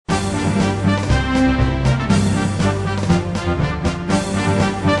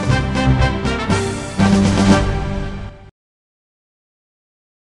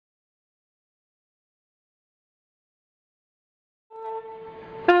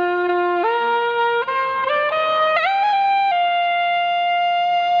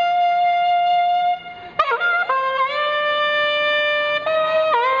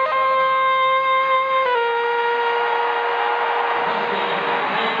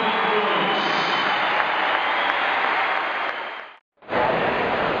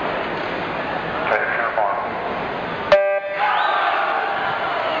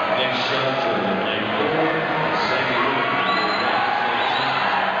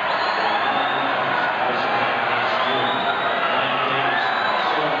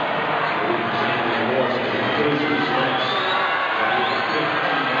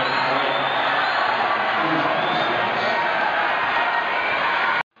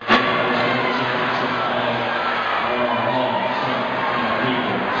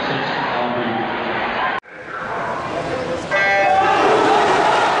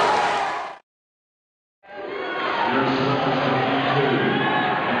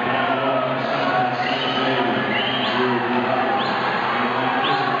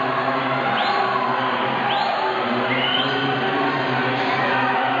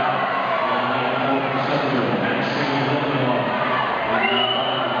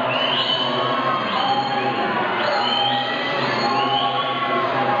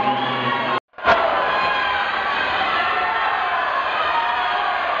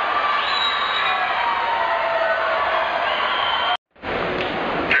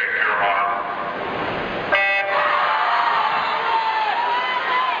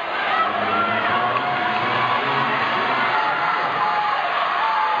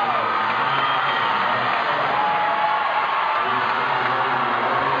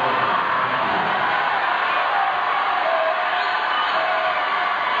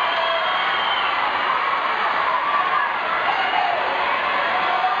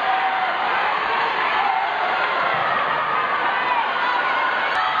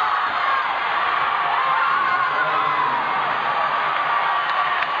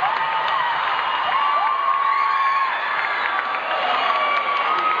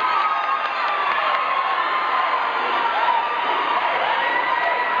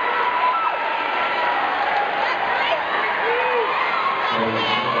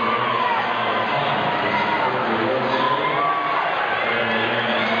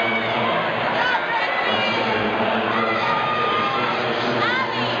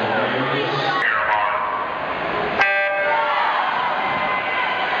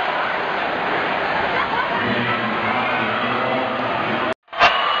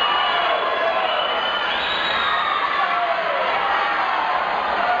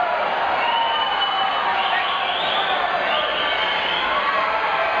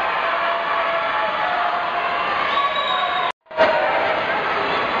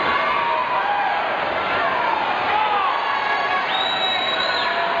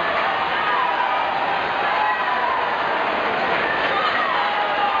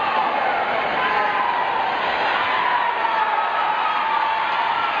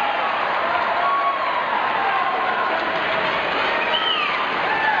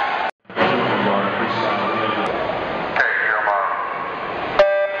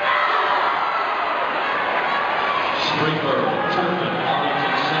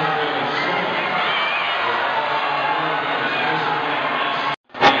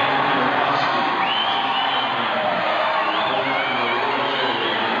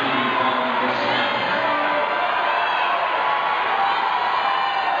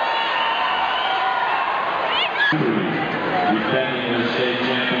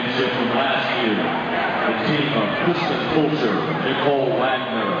Coulter, Nicole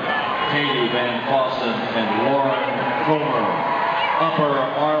Wagner, Katie Van Fossen, and Lauren Comer. Upper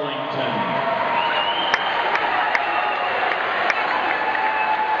Arlington.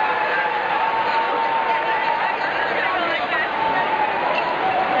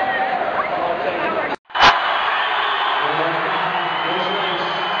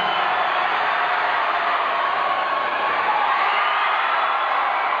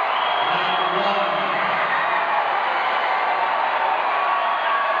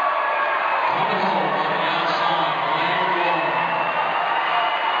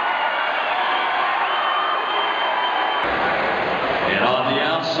 And on the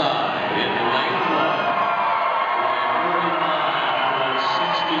outside, in lane one, weighing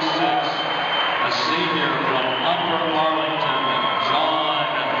 45.66, a senior from Upper Arlington, John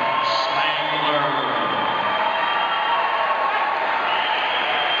Spangler.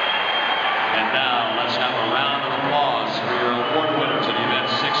 And now let's have a round of applause for your award winners in event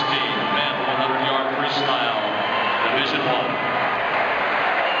 16, men 100-yard freestyle, Division I.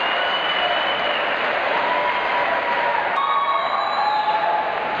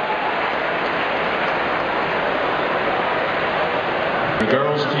 The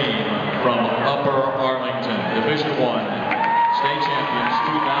girls team from Upper Arlington, Division I, state champions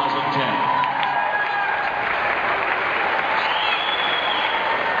 2010.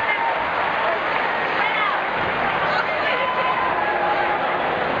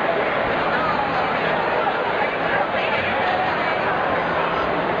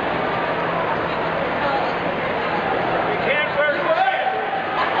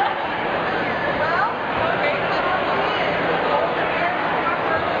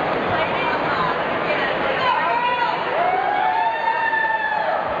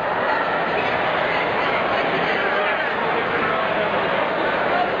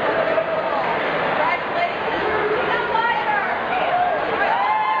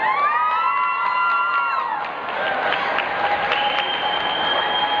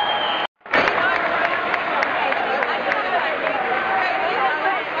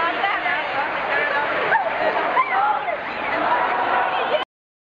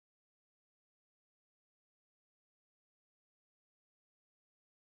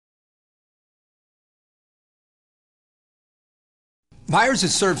 Myers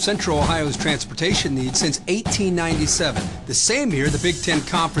has served Central Ohio's transportation needs since 1897, the same year the Big Ten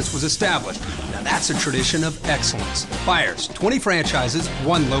Conference was established. Now that's a tradition of excellence. Myers, 20 franchises,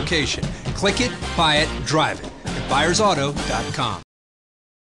 one location. Click it, buy it, drive it at ByersAuto.com.